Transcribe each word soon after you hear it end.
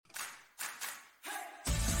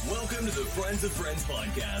Welcome to the Friends of Friends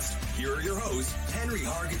podcast. Here are your hosts, Henry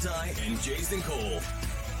Hargitay and Jason Cole.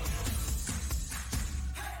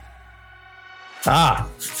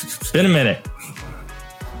 Been a minute.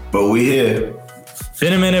 But we here.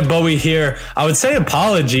 Been a minute, but we here. I would say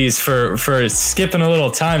apologies for skipping a little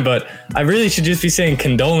time, but I really should just be saying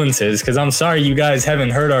condolences because I'm sorry you guys haven't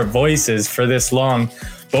heard our voices for this long,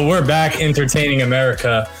 but we're back entertaining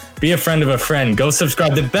America. Be a friend of a friend. Go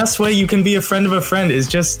subscribe. The best way you can be a friend of a friend is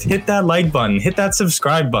just hit that like button. Hit that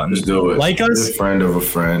subscribe button. Just do it. Like us. Be a friend of a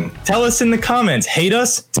friend. Tell us in the comments. Hate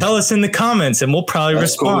us? Tell us in the comments and we'll probably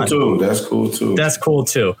respond. That's cool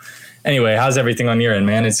too. Anyway, how's everything on your end,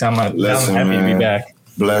 man? I'm happy to be back.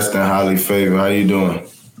 Blessed and highly favored. How you doing?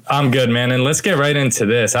 I'm good, man. And let's get right into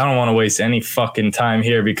this. I don't want to waste any fucking time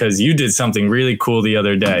here because you did something really cool the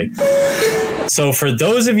other day. So for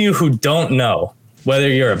those of you who don't know, whether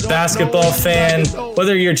you're a basketball fan,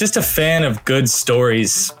 whether you're just a fan of good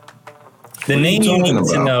stories, the name you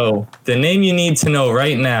need to know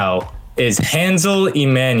right now is Hansel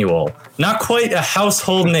Enmanuel. Not quite a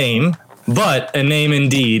household name, but a name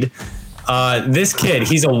indeed. This kid,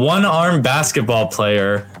 he's a one-arm basketball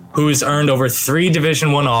player who has earned over 3 Division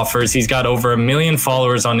I offers. He's got over 1 million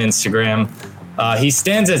followers on Instagram. He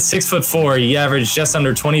stands at 6'4". He averaged just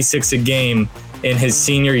under 26 a game in his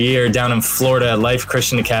senior year down in Florida at Life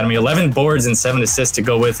Christian Academy. 11 boards and 7 assists to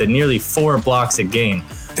go with it. Nearly 4 blocks a game.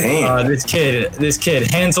 Damn. This kid,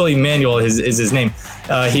 Hansel Enmanuel is his name.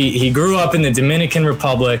 He grew up in the Dominican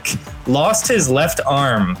Republic, lost his left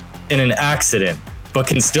arm in an accident, but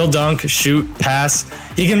can still dunk, shoot, pass.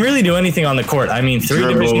 He can really do anything on the court. I mean, 3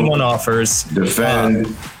 Dribble, Division I offers.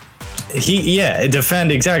 Defend.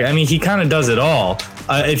 Defend, exactly. I mean, he kind of does it all.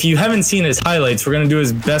 If you haven't seen his highlights, we're going to do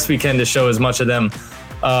as best we can to show as much of them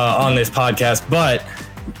on this podcast. But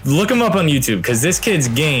look him up on YouTube because this kid's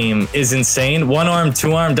game is insane. 1 arm,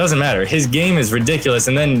 2 arm, doesn't matter. His game is ridiculous.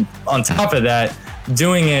 And then on top of that,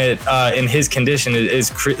 doing it in his condition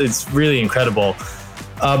is really incredible.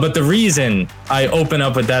 But the reason I open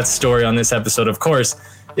up with that story on this episode, of course,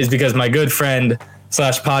 is because my good friend /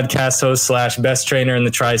 podcast host / best trainer in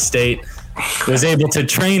the tri-state was able to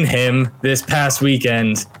train him this past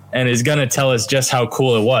weekend and is going to tell us just how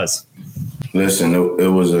cool it was. Listen, it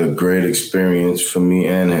was a great experience for me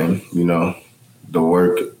and him. You know, the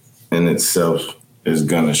work in itself is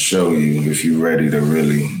going to show you if you're ready to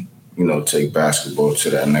really, take basketball to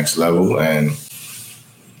that next level. And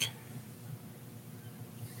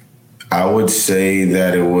I would say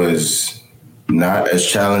that it was not as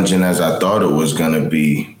challenging as I thought it was going to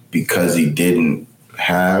be because he didn't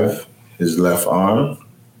have his left arm,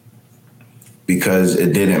 because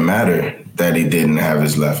it didn't matter that he didn't have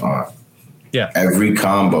his left arm. Yeah. Every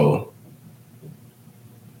combo,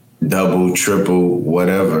 double, triple,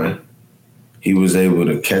 whatever, he was able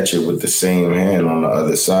to catch it with the same hand on the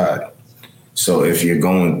other side. So if you're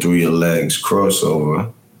going through your legs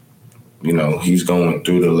crossover, he's going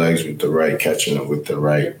through the legs with the right, catching it with the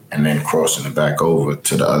right, and then crossing it back over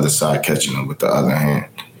to the other side, catching it with the other hand.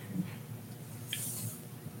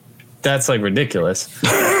 That's like ridiculous.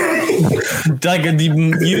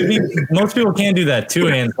 Most people can't do that 2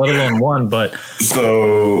 hands, let alone 1. But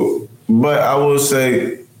I will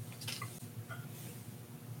say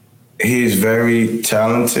he's very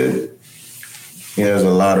talented. He has a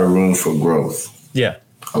lot of room for growth. Yeah,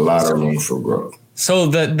 a lot of room for growth. So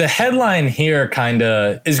the headline here kind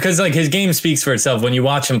of is because his game speaks for itself. When you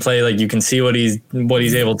watch him play, you can see what he's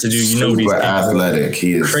able to do. Super athletic.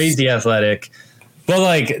 He is crazy athletic.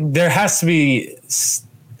 But there has to be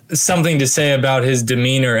something to say about his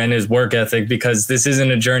demeanor and his work ethic because this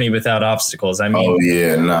isn't a journey without obstacles. I mean, Were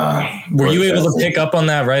you able to pick up on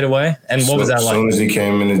that right away? And what was that like? As soon as he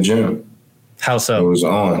came in the gym. How so? It was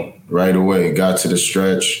on right away. Got to the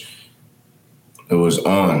stretch. It was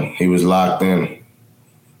on. He was locked in.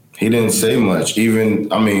 He didn't say much. He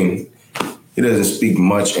doesn't speak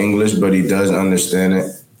much English, but he does understand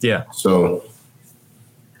it. Yeah. So,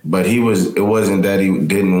 but it wasn't that he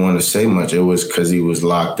didn't want to say much. It was because he was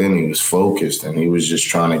locked in. He was focused and he was just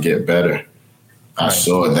trying to get better. I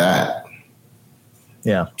saw that.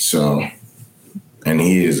 Yeah. So, and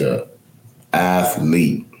he is a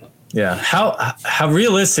athlete. Yeah. How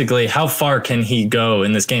realistically, how far can he go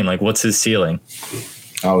in this game? What's his ceiling?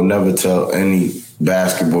 I would never tell any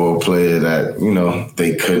basketball player that,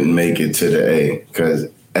 they couldn't make it to the A because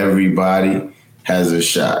everybody has a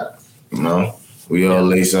shot, We all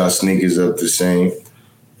lace our sneakers up the same,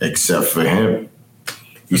 except for him.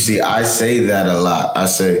 You see, I say that a lot. I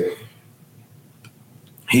say,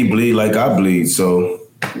 he bleed like I bleed, so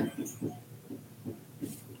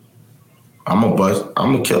I'm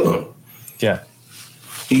a kill him. Yeah.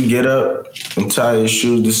 he get up and tie his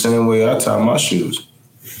shoes the same way I tie my shoes,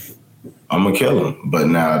 I'm going to kill him. But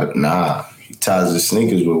nah, he ties his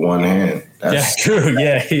sneakers with one hand. That's true.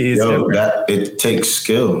 Yeah, he's it takes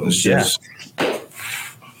skill. It's just,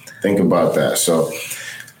 think about that. So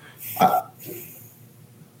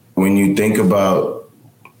when you think about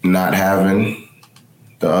not having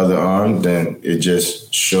the other arm, then it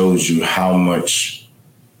just shows you how much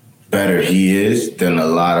better he is than a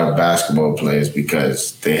lot of basketball players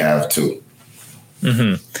because they have two.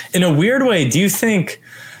 Mm-hmm. In a weird way, do you think,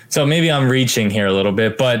 so maybe I'm reaching here a little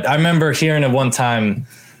bit, but I remember hearing it one time,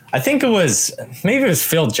 I think it was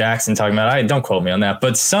Phil Jackson talking about it. Don't quote me on that,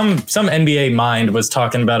 but some NBA mind was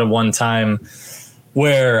talking about it one time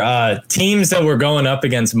where teams that were going up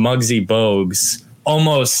against Muggsy Bogues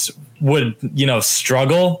almost would,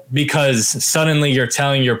 struggle because suddenly you're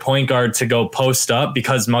telling your point guard to go post up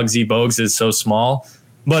because Muggsy Bogues is so small.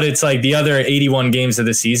 But it's like the other 81 games of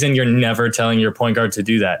the season, you're never telling your point guard to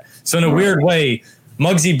do that. So in a weird way,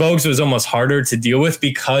 Muggsy Bogues was almost harder to deal with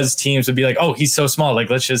because teams would be like, oh, he's so small. Like,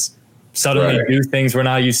 let's just suddenly do things we're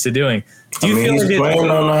not used to doing. Do you feel he's playing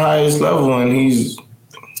on the highest level and he's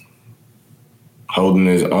holding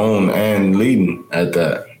his own and leading at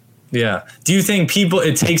that. Yeah. Do you think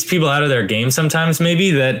it takes people out of their game sometimes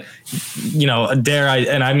maybe that,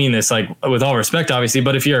 and I mean this like with all respect, obviously,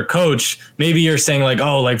 but if you're a coach, maybe you're saying like,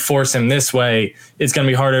 oh, like force him this way. It's going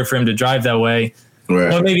to be harder for him to drive that way. Right.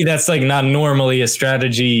 Well, maybe that's like not normally a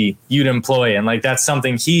strategy you'd employ. And like, that's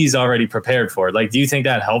something he's already prepared for. Like, do you think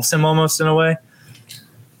that helps him almost in a way?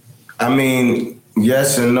 I mean,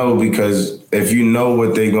 yes and no, because if you know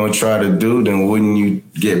what they're going to try to do, then wouldn't you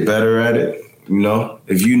get better at it?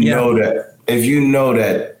 If you know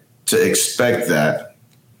that to expect that,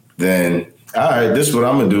 then all right, this is what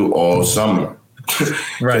I'm gonna do all summer.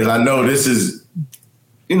 Right. Because I know this is,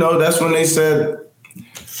 that's when they said,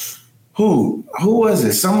 who was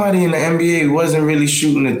it? Somebody in the NBA wasn't really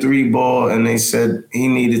shooting the 3-ball, and they said he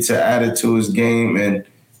needed to add it to his game. And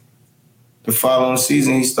the following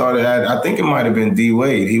season, he started I think it might have been D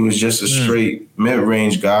Wade. He was just a straight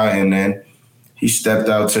mid-range guy, and then he stepped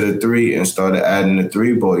out to the 3 and started adding the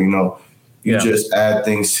 3-ball. You just add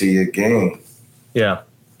things to your game. Yeah.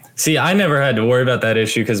 See, I never had to worry about that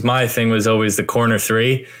issue because my thing was always the corner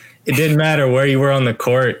 3. It didn't matter where you were on the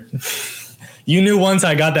court. You knew once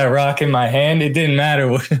I got that rock in my hand, it didn't matter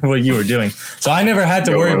what you were doing. So I never had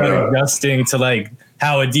to worry about adjusting to like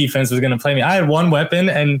how a defense was going to play me. I had one weapon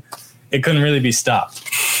and it couldn't really be stopped.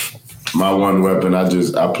 My one weapon, I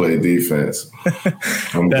play defense.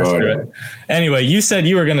 I'm guarding. Anyway, you said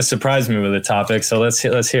you were going to surprise me with a topic, so let's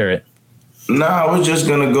hear it. Nah, I was just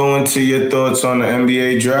going to go into your thoughts on the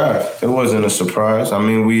NBA draft. It wasn't a surprise. I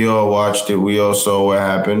mean, we all watched it. We all saw what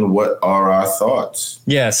happened. What are our thoughts?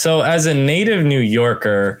 Yeah, so as a native New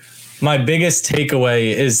Yorker, my biggest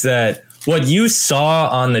takeaway is that what you saw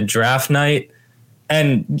on the draft night,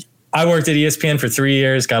 and I worked at ESPN for 3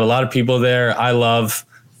 years, got a lot of people there I love,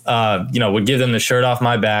 would give them the shirt off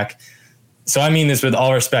my back. So I mean this with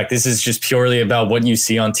all respect. This is just purely about what you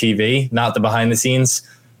see on TV, not the behind the scenes.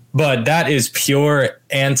 But that is pure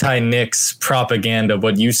anti-Knicks propaganda,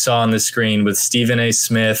 what you saw on the screen with Stephen A.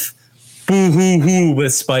 Smith, boo-hoo-hoo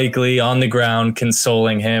with Spike Lee on the ground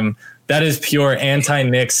consoling him. That is pure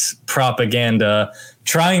anti-Knicks propaganda,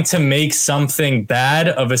 trying to make something bad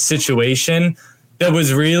of a situation that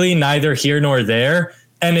was really neither here nor there.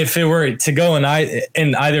 And if it were to go in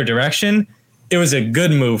either direction, it was a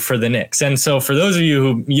good move for the Knicks. And so for those of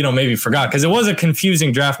you who, maybe forgot, because it was a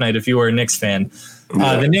confusing draft night if you were a Knicks fan,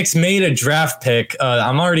 the Knicks made a draft pick.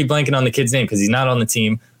 I'm already blanking on the kid's name because he's not on the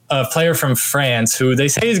team. A player from France who they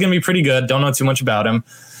say is going to be pretty good. Don't know too much about him.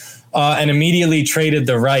 And immediately traded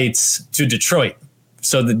the rights to Detroit.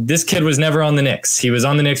 So this kid was never on the Knicks. He was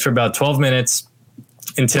on the Knicks for about 12 minutes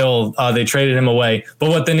until they traded him away.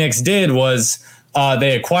 But what the Knicks did was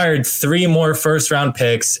they acquired 3 more first-round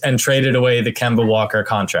picks and traded away the Kemba Walker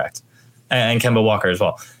contract and Kemba Walker as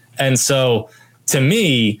well. And so to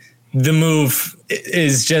me, the move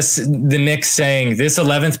is just the Knicks saying this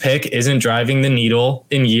 11th pick isn't driving the needle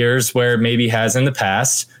in years where it maybe has in the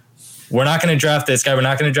past. We're not going to draft this guy. We're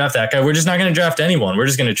not going to draft that guy. We're just not going to draft anyone. We're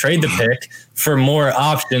just going to trade the pick for more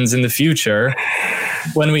options in the future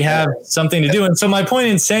when we have something to do. And so my point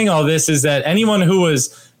in saying all this is that anyone who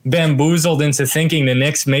was bamboozled into thinking the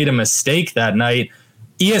Knicks made a mistake that night,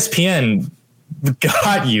 ESPN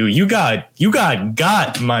got you. You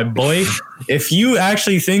got, my boy. If you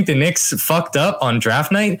actually think the Knicks fucked up on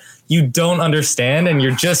draft night, you don't understand, and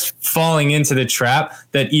you're just falling into the trap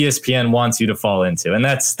that ESPN wants you to fall into. And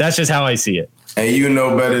that's just how I see it. And you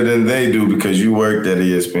know better than they do because you worked at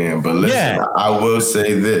ESPN. But listen, I will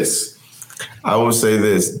say this.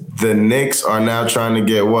 The Knicks are now trying to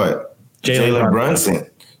get what? Jalen Brunson.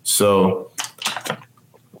 So,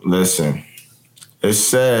 listen. It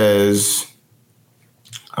says,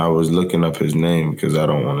 I was looking up his name because I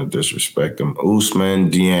don't want to disrespect him.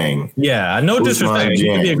 Ousmane Dieng. Yeah, no disrespect. He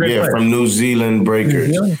could be a great player. From New Zealand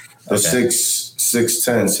Breakers. The 6'10",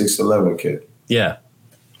 6'11" kid. Yeah.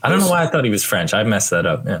 I don't know why I thought he was French. I messed that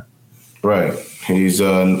up. Yeah. Right. He's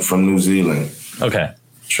from New Zealand. Okay.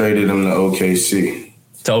 Traded him to OKC.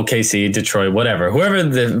 To OKC, Detroit, whatever. Whoever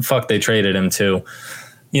the fuck they traded him to,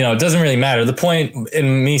 it doesn't really matter. The point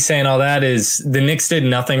in me saying all that is the Knicks did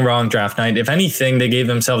nothing wrong draft night. If anything, they gave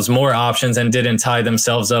themselves more options and didn't tie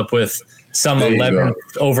themselves up with some 11th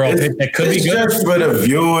overall pick that could be good. It's just for the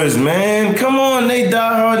viewers, man. Come on, they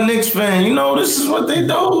diehard Knicks fan. This is what they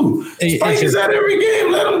do. Spike is at every game.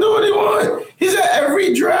 Let him do what he wants. He's at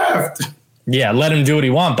every draft. Yeah, let him do what he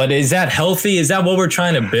wants. But is that healthy? Is that what we're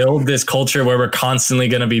trying to build, this culture where we're constantly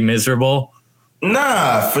going to be miserable?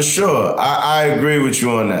 Nah, for sure. I agree with you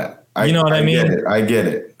on that. You know what I mean? I get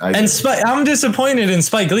it. I'm disappointed in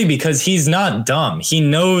Spike Lee because he's not dumb. He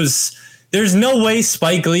knows there's no way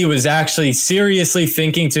Spike Lee was actually seriously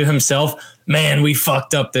thinking to himself, man, we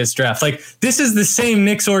fucked up this draft. Like, this is the same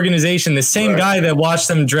Knicks organization, the same guy that watched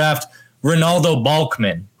them draft Ronaldo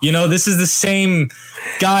Balkman. This is the same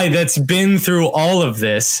guy that's been through all of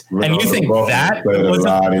this. Ronaldo and you think Balkman that played a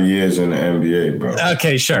lot of years in the NBA, bro.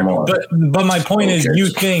 Okay, sure. But my point is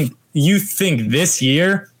you think this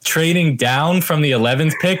year trading down from the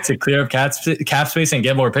 11th pick to clear up cap space and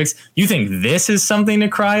get more picks, you think this is something to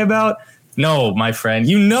cry about? No, my friend,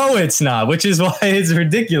 it's not, which is why it's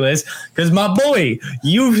ridiculous. Because my boy,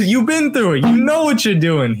 you've been through it. You know what you're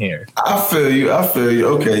doing here. I feel you.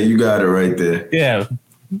 Okay, you got it right there. Yeah.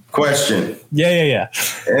 Question. Yeah.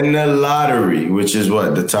 In the lottery, which is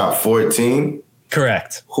what, the top 14?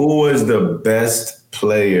 Correct. Who was the best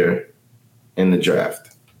player in the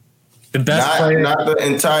draft? The best player? Not the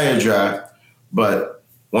entire draft, but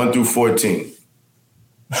 1 through 14.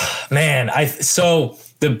 Man,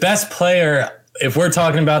 the best player, if we're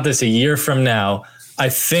talking about this a year from now, I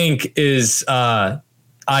think is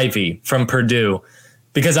Ivy from Purdue,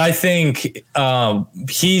 because I think he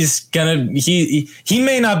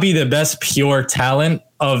may not be the best pure talent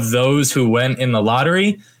of those who went in the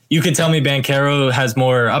lottery. You could tell me Banchero has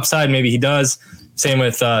more upside. Maybe he does. Same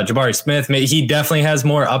with Jabari Smith. He definitely has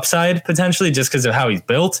more upside potentially just because of how he's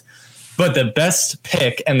built. But the best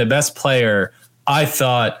pick and the best player, I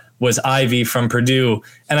thought, was Ivy from Purdue.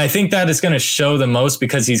 And I think that is going to show the most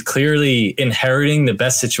because he's clearly inheriting the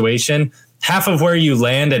best situation. Half of where you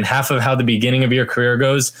land and half of how the beginning of your career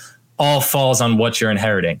goes all falls on what you're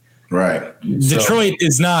inheriting. Right. Detroit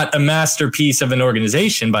is not a masterpiece of an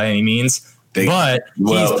organization by any means, but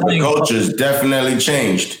the culture's definitely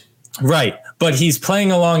changed. Right. But he's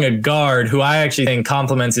playing along a guard who I actually think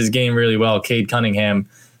complements his game really well, Cade Cunningham.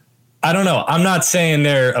 I don't know. I'm not saying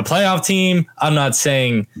they're a playoff team. I'm not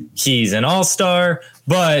saying he's an all-star.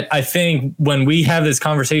 But I think when we have this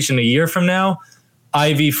conversation a year from now,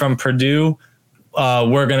 Ivy from Purdue,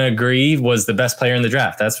 we're going to agree was the best player in the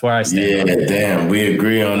draft. That's where I stand. Yeah, damn. We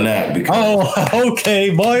agree on that. Okay,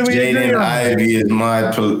 boy. We agree Jaden on Ivy is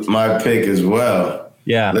my pick as well.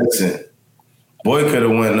 Yeah. Listen, boy could have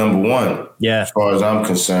went number one. Yeah. As far as I'm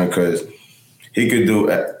concerned, because he could do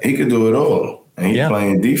it all. And he's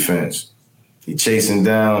playing defense. He's chasing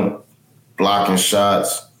down, blocking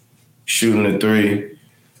shots, shooting a three,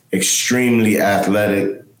 extremely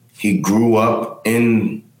athletic. He grew up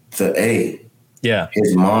in the A. Yeah.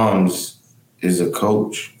 His mom's is a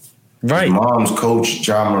coach. Right. His mom's coach,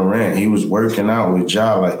 Ja Morant. He was working out with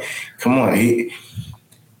Ja. Like, come on. He's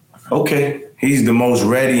the most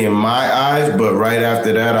ready in my eyes, but right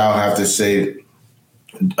after that, I'll have to say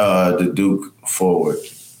the Duke forward.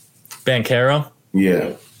 Banchero?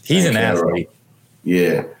 Yeah. He's an athlete.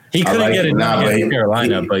 Yeah. He couldn't get it done against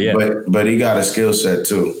Carolina, but yeah. But he got a skill set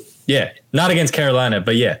too. Yeah. Not against Carolina,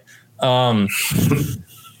 but yeah. Funny.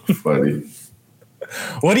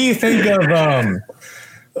 What do you think of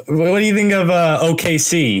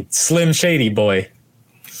OKC? Slim Shady boy.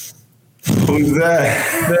 Who's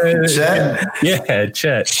that? Chet? Yeah,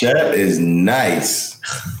 Chet. Chet is nice.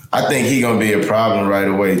 I think he's gonna be a problem right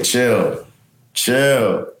away. Chill.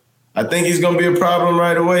 I think he's going to be a problem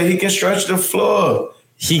right away. He can stretch the floor.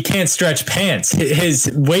 He can't stretch pants.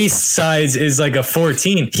 His waist size is like a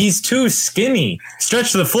 14. He's too skinny.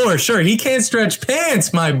 Stretch the floor, sure. He can't stretch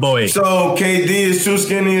pants, my boy. So KD is too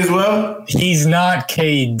skinny as well? He's not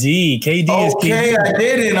KD. KD is KD. Okay, I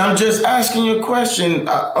get it. I'm just asking you a question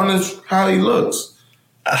on how he looks,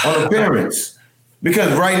 on appearance.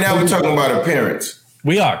 Because right now we're talking about appearance.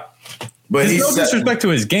 We are. But he's no disrespect to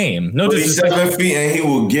his game. No disrespect. He's 7 feet and he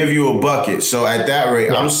will give you a bucket. So at that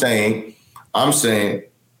rate, yeah. I'm saying,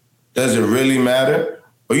 does it really matter?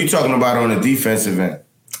 Or are you talking about on the defensive end?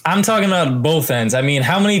 I'm talking about both ends. I mean,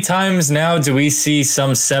 how many times now do we see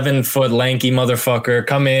some 7 foot lanky motherfucker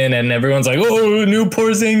come in and everyone's like, oh, new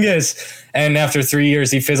Porzingis. And after 3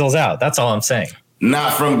 years, he fizzles out. That's all I'm saying.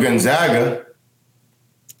 Not from Gonzaga.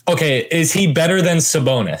 Okay, is he better than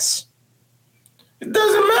Sabonis? It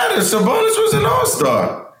doesn't matter. Sabonis was an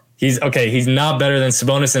all-star. He's not better than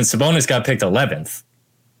Sabonis, and Sabonis got picked 11th.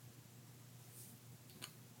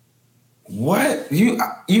 What? You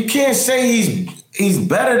can't say he's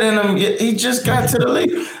better than him. He just got to the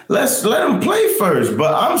league. Let him play first.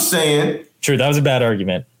 But I'm saying, true, that was a bad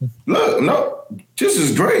argument. Look, no, this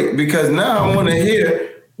is great because now I want to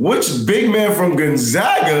hear which big man from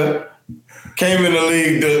Gonzaga came in the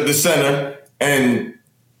league, the center, and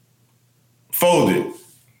folded.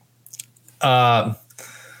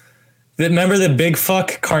 Remember the big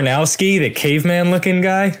fuck Karnowski, the caveman looking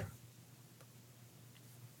guy?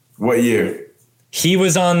 What year? He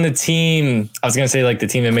was on the team. I was going to say like the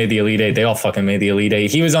team that made the Elite Eight. They all fucking made the Elite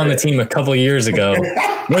Eight. He was on the team a couple of years ago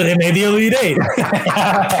where they made the Elite Eight.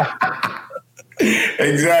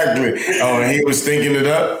 Exactly. Oh, and he was thinking it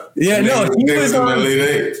up? Yeah, no,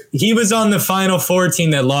 he was on the Final Four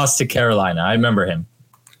team that lost to Carolina. I remember him.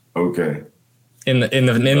 Okay. In the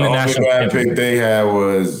national championship pick they had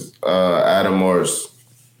was Adam Morris.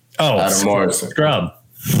 Oh, Adam Morrison. Scrub.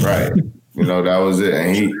 Right. You know, that was it.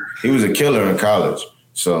 And he was a killer in college.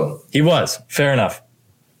 So he was. Fair enough.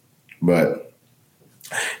 But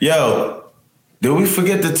yo, did we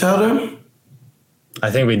forget to tell them? I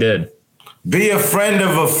think we did. Be a friend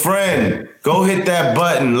of a friend. Go hit that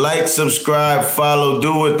button. Like, subscribe, follow,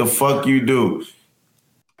 do what the fuck you do.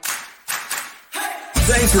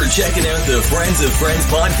 Thanks for checking out the Friends of Friends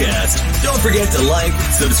podcast. Don't forget to like,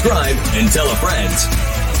 subscribe, and tell a friend.